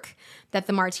work that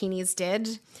the Martinis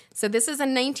did. So this is a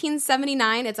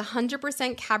 1979. It's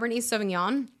 100% Cabernet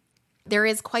Sauvignon. There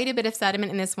is quite a bit of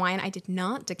sediment in this wine. I did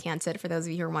not decant it, for those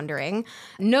of you who are wondering.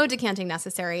 No decanting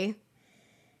necessary.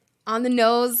 On the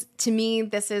nose, to me,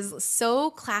 this is so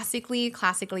classically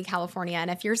California. And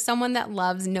if you're someone that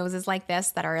loves noses like this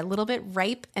that are a little bit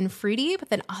ripe and fruity, but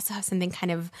then also have something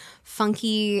kind of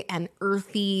funky and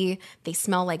earthy, they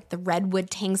smell like the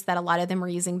redwood tanks that a lot of them were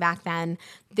using back then,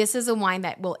 this is a wine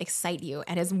that will excite you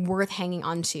and is worth hanging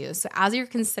on to. So as you're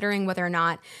considering whether or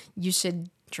not you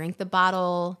should drink the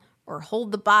bottle or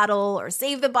hold the bottle or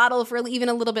save the bottle for even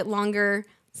a little bit longer,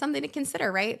 something to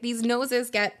consider, right? These noses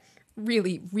get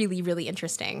really, really, really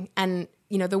interesting. And,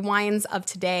 you know, the wines of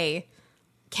today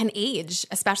can age,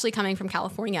 especially coming from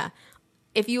California.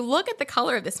 If you look at the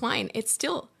color of this wine, it's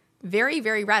still very,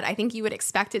 very red. I think you would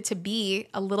expect it to be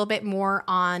a little bit more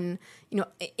on,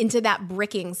 into that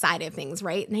bricking side of things,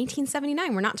 right?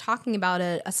 1979, we're not talking about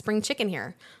a spring chicken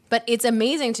here. But it's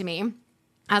amazing to me,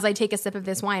 as I take a sip of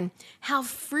this wine, how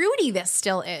fruity this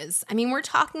still is. I mean, we're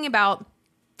talking about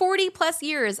 40 plus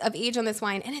years of age on this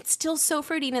wine, and it's still so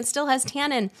fruity, and it still has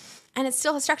tannin, and it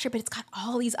still has structure, but it's got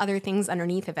all these other things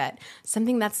underneath of it.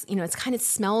 Something that's, it kind of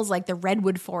smells like the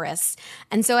redwood forests.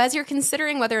 And so as you're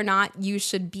considering whether or not you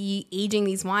should be aging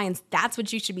these wines, that's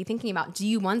what you should be thinking about. Do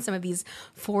you want some of these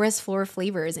forest floor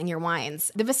flavors in your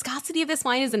wines? The viscosity of this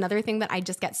wine is another thing that I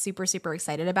just get super, super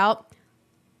excited about.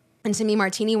 And to me,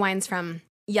 martini wines from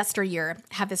yesteryear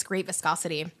have this great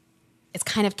viscosity. It's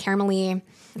kind of caramelly,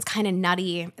 it's kind of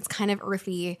nutty, it's kind of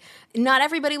earthy. Not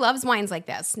everybody loves wines like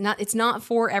this. It's not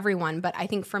for everyone, but I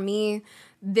think for me,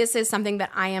 this is something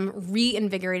that I am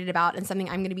reinvigorated about and something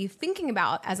I'm going to be thinking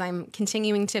about as I'm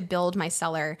continuing to build my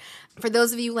cellar. For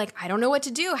those of you like, I don't know what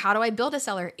to do. How do I build a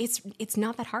cellar? It's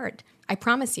not that hard. I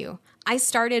promise you. I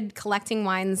started collecting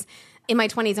wines in my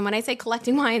 20s. And when I say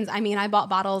collecting wines, I mean, I bought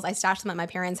bottles, I stashed them at my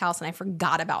parents' house, and I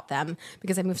forgot about them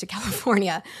because I moved to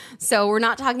California. So we're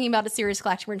not talking about a serious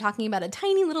collection. We're talking about a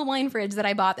tiny little wine fridge that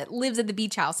I bought that lives at the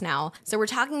beach house now. So we're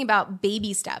talking about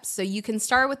baby steps. So you can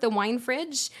start with the wine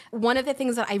fridge. One of the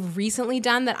things that I've recently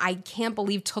done that I can't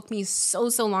believe took me so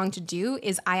long to do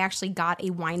is I actually got a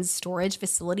wine storage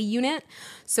facility unit.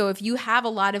 So if you have a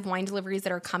lot of wine deliveries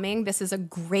that are coming, this is a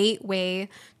great way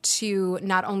to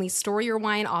not only store your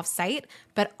wine off-site,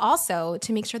 but also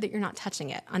to make sure that you're not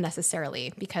touching it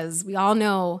unnecessarily, because we all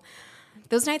know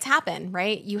those nights happen,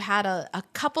 right? You had a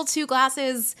couple, too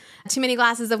many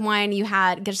glasses of wine,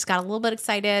 just got a little bit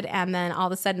excited, and then all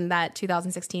of a sudden that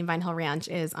 2016 Vinehill Ranch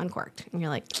is uncorked. And you're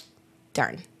like,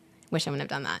 darn, wish I wouldn't have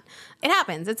done that. It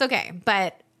happens, it's okay.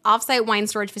 But off-site wine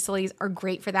storage facilities are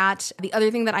great for that. The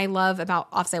other thing that I love about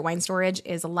off-site wine storage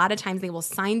is a lot of times they will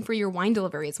sign for your wine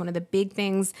deliveries. One of the big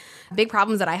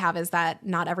problems that I have is that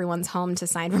not everyone's home to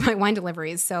sign for my wine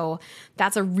deliveries. So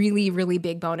that's a really, really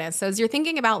big bonus. So as you're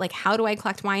thinking about like, how do I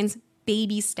collect wines?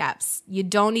 Baby steps. You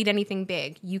don't need anything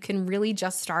big. You can really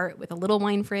just start with a little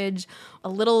wine fridge, a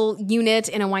little unit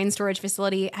in a wine storage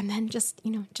facility, and then just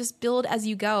build as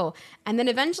you go. And then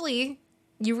eventually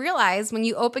you realize when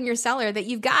you open your cellar that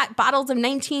you've got bottles of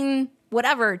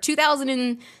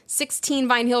 2016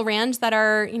 Vinehill Ranch that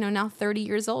are, now 30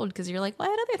 years old because you're like, well,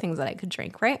 I had other things that I could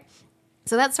drink, right?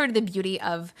 So that's sort of the beauty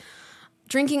of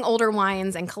drinking older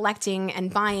wines and collecting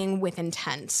and buying with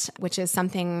intent, which is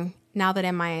something now that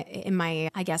in my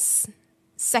I guess,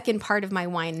 second part of my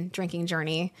wine drinking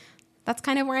journey, that's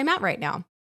kind of where I'm at right now.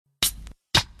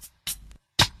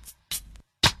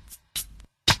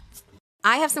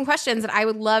 I have some questions that I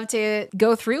would love to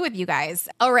go through with you guys.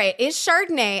 All right, is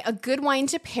Chardonnay a good wine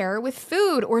to pair with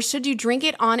food, or should you drink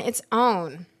it on its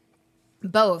own?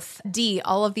 Both. D,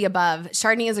 all of the above.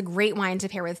 Chardonnay is a great wine to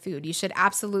pair with food. You should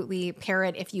absolutely pair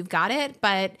it if you've got it,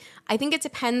 but I think it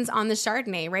depends on the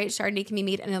Chardonnay, right? Chardonnay can be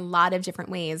made in a lot of different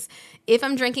ways. If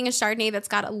I'm drinking a Chardonnay that's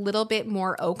got a little bit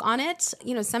more oak on it,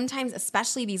 sometimes,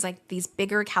 especially these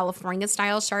bigger California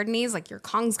style Chardonnays, like your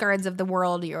Kongsgaards of the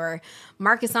world, your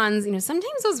Marcassans,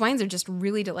 sometimes those wines are just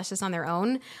really delicious on their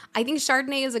own. I think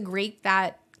Chardonnay is a grape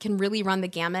that can really run the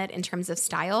gamut in terms of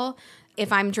style.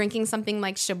 If I'm drinking something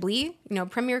like Chablis,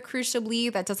 Premier Cru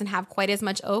Chablis that doesn't have quite as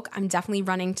much oak, I'm definitely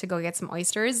running to go get some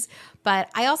oysters. But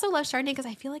I also love Chardonnay because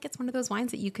I feel like it's one of those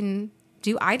wines that you can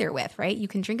do either with, right? You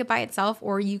can drink it by itself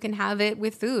or you can have it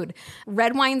with food.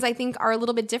 Red wines, I think, are a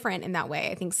little bit different in that way.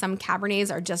 I think some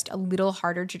Cabernets are just a little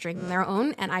harder to drink on their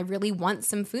own, and I really want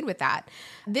some food with that.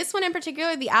 This one in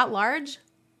particular, the At Large,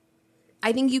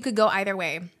 I think you could go either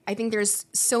way. I think there's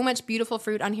so much beautiful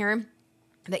fruit on here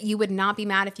that you would not be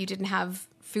mad if you didn't have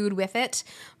food with it.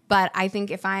 But I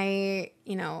think if I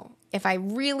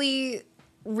really,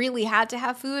 really had to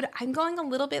have food, I'm going a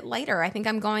little bit lighter. I think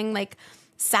I'm going like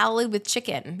salad with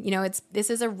chicken. This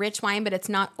is a rich wine, but it's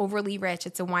not overly rich.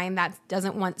 It's a wine that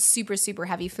doesn't want super, super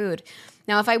heavy food.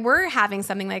 Now, if I were having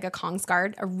something like a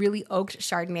Kongsgaard, a really oaked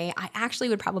Chardonnay, I actually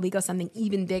would probably go something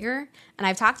even bigger. And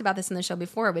I've talked about this in the show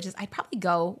before, which is I'd probably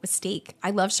go with steak.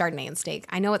 I love Chardonnay and steak.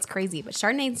 I know it's crazy, but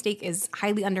Chardonnay and steak is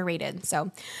highly underrated.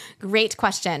 So great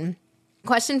question.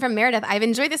 Question from Meredith. I've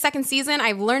enjoyed the second season.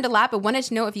 I've learned a lot, but wanted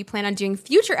to know if you plan on doing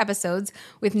future episodes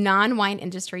with non-wine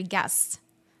industry guests.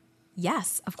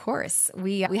 Yes, of course.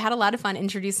 We had a lot of fun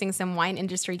introducing some wine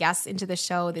industry guests into the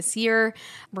show this year.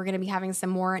 We're going to be having some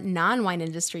more non-wine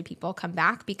industry people come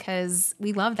back because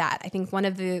we love that. I think one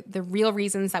of the real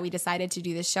reasons that we decided to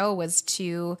do this show was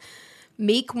to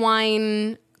make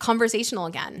wine conversational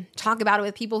again. Talk about it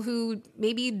with people who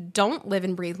maybe don't live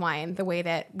and breathe wine the way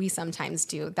that we sometimes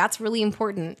do. That's really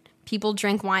important. People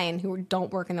drink wine who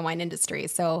don't work in the wine industry.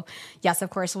 So yes,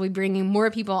 of course, we'll be bringing more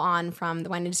people on from the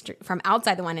wine industry, from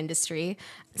outside the wine industry.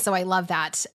 So I love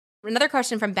that. Another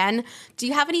question from Ben. Do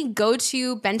you have any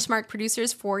go-to benchmark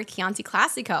producers for Chianti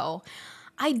Classico?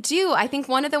 I do. I think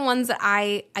one of the ones that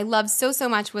I loved so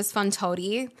much was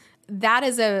Fontodi. That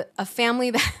is a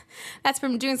family that's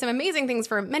been doing some amazing things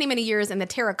for many, many years in the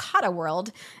terracotta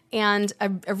world, and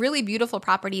a really beautiful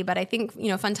property. But I think,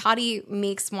 Fontodi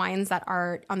makes wines that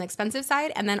are on the expensive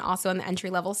side and then also on the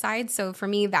entry-level side. So for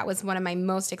me, that was one of my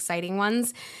most exciting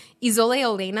ones. Isole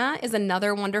Olena is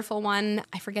another wonderful one.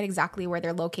 I forget exactly where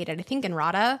they're located. I think in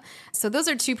Rada. So those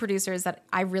are two producers that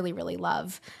I really, really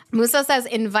love. Musa says,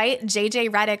 invite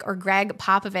JJ Redick or Greg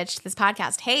Popovich to this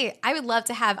podcast. Hey, I would love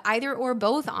to have either or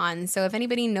both on. So if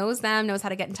anybody knows them, knows how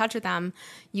to get in touch with them,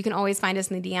 you can always find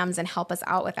us in the DMs and help us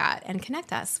out with that and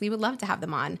connect us. We would love to have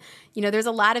them on. There's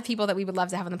a lot of people that we would love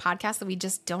to have on the podcast that we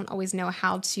just don't always know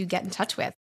how to get in touch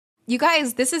with. You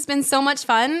guys, this has been so much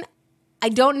fun. I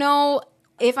don't know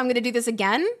if I'm going to do this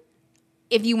again.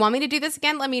 If you want me to do this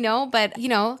again, let me know. But,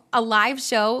 a live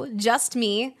show, just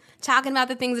me, talking about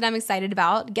the things that I'm excited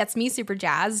about, gets me super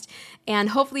jazzed, and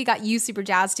hopefully got you super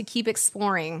jazzed to keep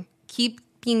exploring, keep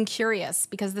being curious,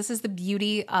 because this is the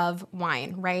beauty of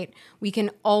wine, right? We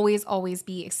can always, always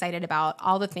be excited about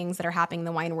all the things that are happening in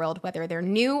the wine world, whether they're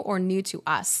new or new to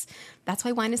us. That's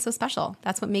why wine is so special.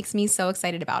 That's what makes me so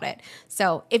excited about it.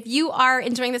 So if you are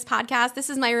enjoying this podcast, this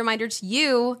is my reminder to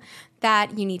you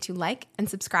that you need to like and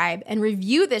subscribe and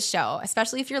review this show,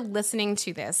 especially if you're listening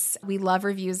to this. We love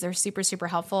reviews. They're super, super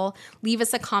helpful. Leave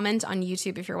us a comment on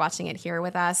YouTube if you're watching it here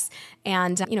with us.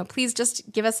 And, please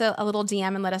just give us a little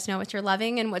DM and let us know what you're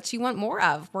loving and what you want more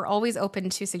of. We're always open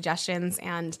to suggestions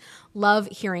and love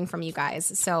hearing from you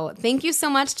guys. So thank you so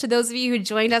much to those of you who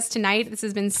joined us tonight. This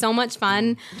has been so much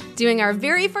fun doing our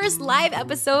very first live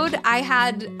episode. I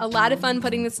had a lot of fun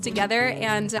putting this together,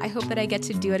 and I hope that I get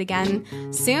to do it again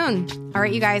soon. All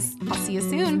right, you guys, I'll see you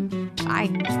soon.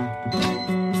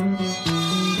 Bye.